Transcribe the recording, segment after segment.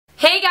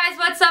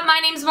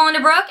name's Melinda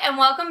Brooke and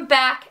welcome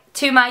back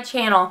to my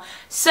channel.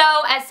 So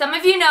as some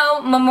of you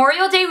know,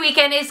 Memorial Day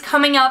weekend is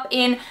coming up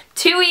in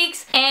 2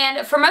 weeks,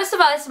 and for most of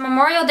us,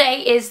 Memorial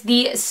Day is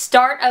the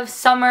start of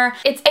summer.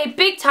 It's a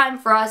big time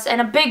for us and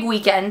a big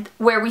weekend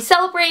where we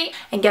celebrate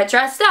and get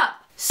dressed up.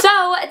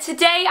 So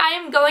today I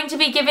am going to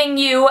be giving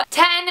you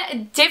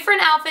 10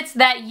 different outfits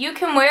that you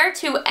can wear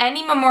to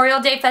any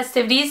Memorial Day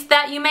festivities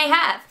that you may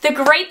have. The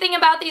great thing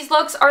about these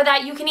looks are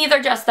that you can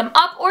either dress them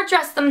up or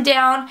dress them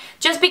down.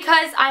 Just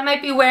because I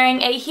might be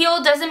wearing a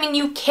heel doesn't mean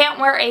you can't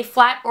wear a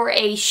flat or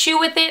a shoe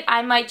with it.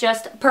 I might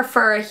just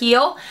prefer a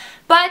heel.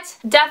 But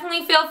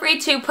definitely feel free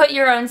to put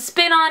your own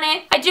spin on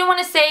it. I do want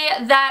to say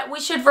that we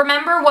should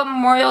remember what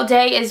Memorial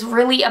Day is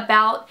really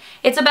about.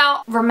 It's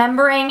about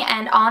remembering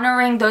and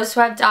honoring those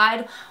who have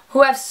died,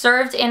 who have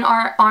served in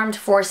our armed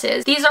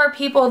forces. These are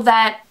people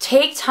that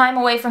take time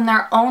away from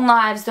their own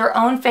lives, their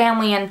own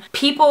family, and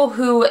people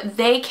who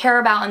they care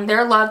about and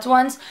their loved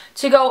ones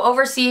to go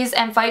overseas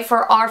and fight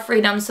for our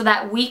freedom so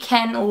that we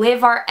can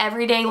live our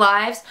everyday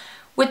lives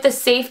with the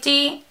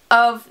safety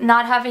of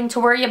not having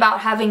to worry about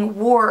having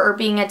war or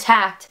being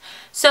attacked.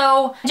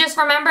 So just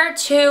remember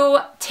to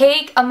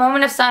take a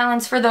moment of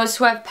silence for those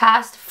who have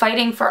passed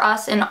fighting for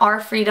us and our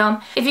freedom.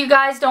 If you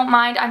guys don't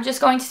mind, I'm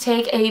just going to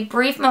take a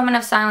brief moment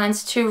of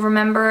silence to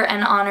remember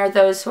and honor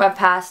those who have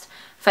passed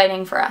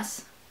fighting for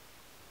us.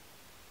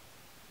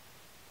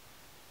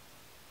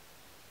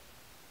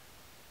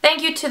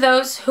 Thank you to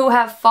those who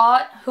have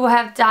fought, who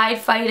have died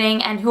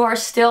fighting, and who are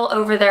still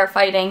over there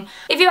fighting.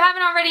 If you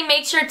haven't already,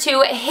 make sure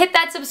to hit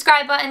that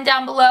subscribe button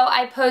down below.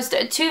 I post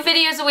 2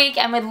 videos a week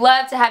and would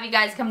love to have you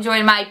guys come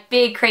join my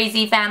big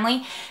crazy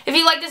family. If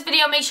you like this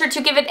video, make sure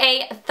to give it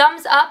a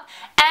thumbs up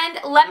and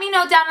let me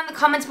know down in the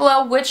comments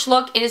below which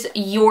look is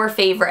your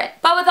favorite.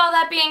 But with all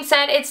that being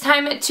said, it's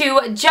time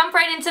to jump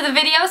right into the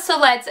video, so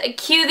let's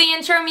cue the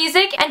intro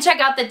music and check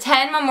out the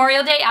 10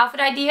 Memorial Day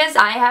outfit ideas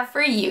I have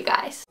for you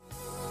guys.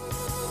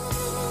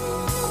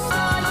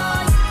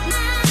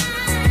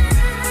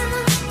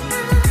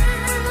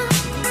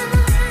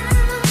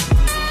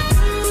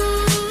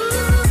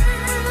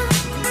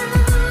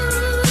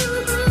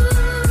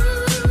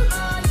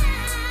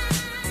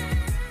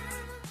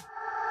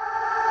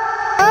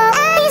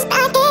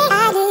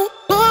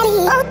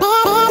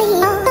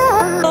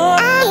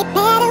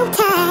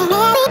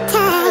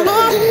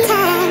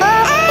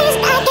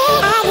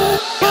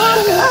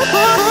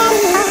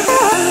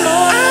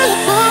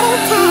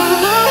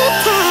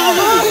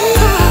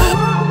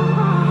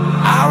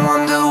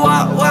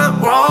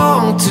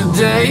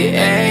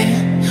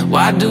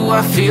 Why do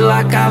I feel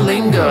like I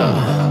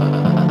linger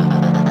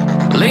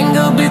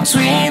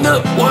between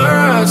the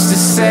words to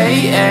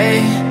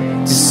say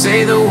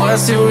the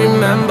words to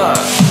remember.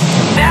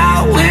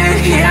 Now we're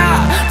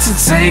here to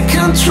take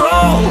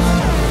control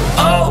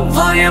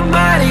over your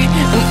body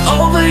and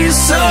over your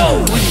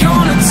soul. We're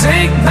gonna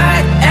take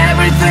back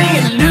everything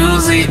and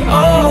lose it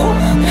all,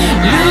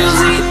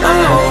 lose it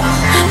all,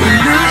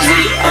 lose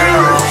it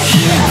all.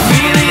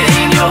 Feel it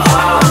in your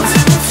arms,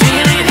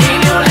 feel it in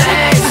your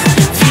legs,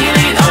 feel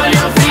it on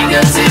your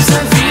fingertips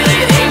and feel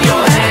it in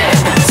your head.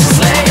 Just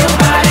let your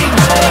body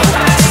go,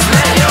 just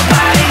let your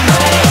body go,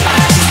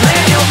 just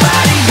let your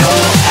body go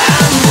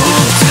and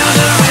move to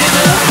the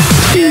rhythm.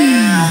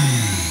 Yeah.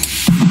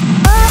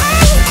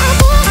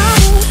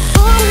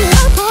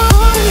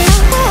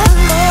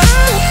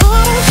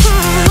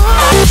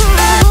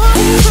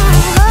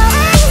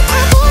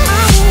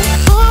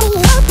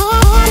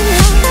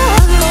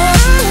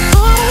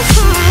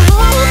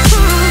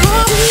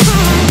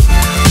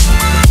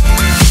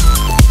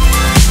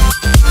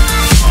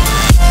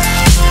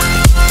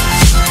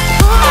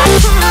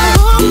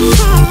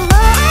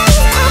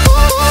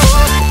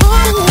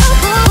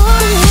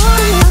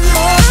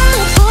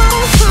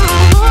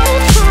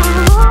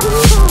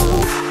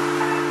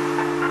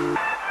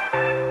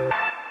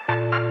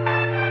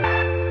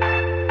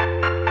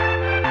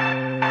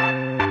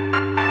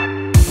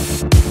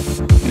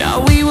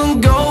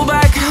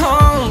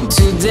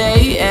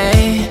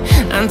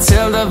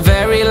 Until the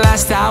very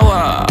last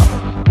hour,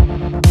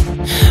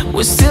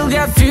 we still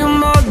got a few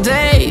more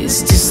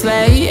days to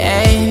slay.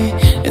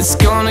 It's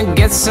gonna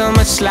get so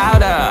much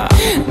louder.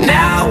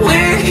 Now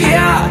we're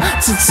here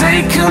to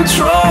take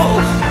control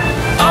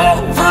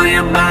over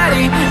your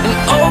body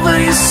and over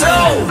your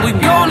soul. We're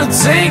gonna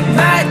take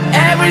back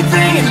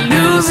everything and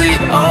lose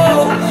it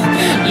all,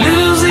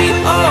 lose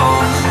it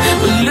all,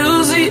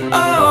 lose it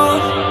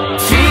all.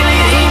 Feel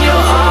it in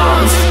your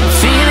arms,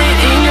 feel it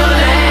in your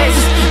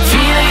legs,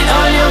 feel it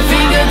on your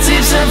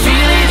fingertips and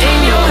feel it in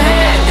your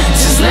head.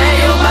 Just let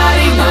your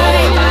body go,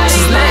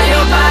 just let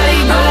your body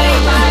go,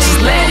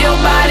 just let your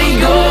body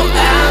go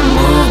and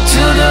move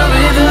to the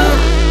rhythm.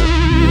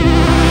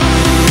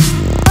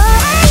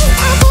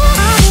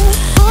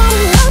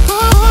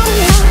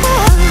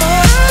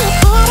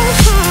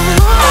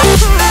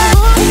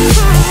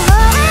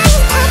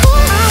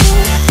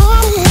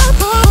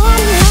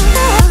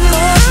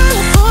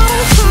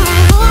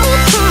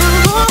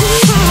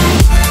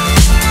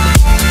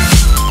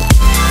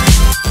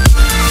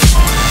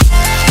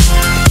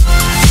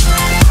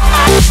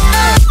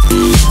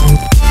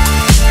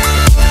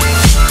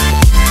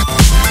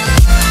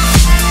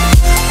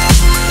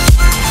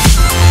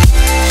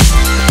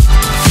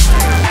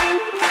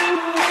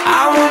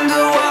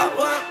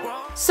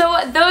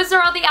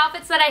 are all the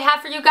outfits that I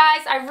have for you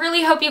guys. I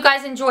really hope you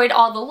guys enjoyed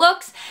all the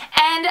looks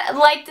and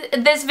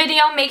liked this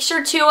video. Make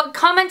sure to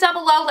comment down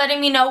below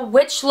letting me know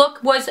which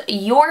look was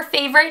your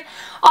favorite.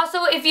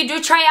 Also, if you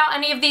do try out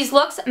any of these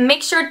looks,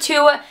 make sure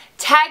to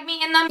tag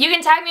me in them. You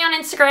can tag me on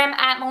Instagram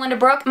at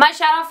MELINDA. My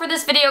shout out for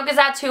this video goes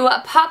out to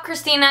Pop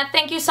Christina.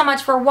 Thank you so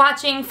much for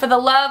watching, for the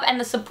love and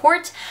the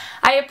support.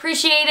 I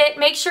appreciate it.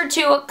 Make sure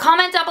to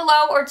comment down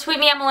below or tweet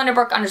me at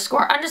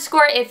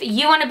MELINDA__ if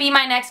you want to be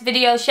my next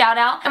video shout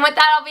out. And with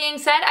that all being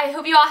said, I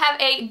hope you all have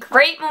a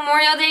great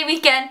Memorial Day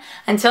weekend.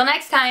 Until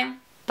next time,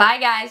 bye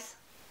guys.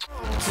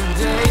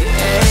 Today,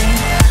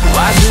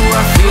 why do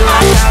I feel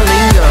like I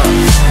linger?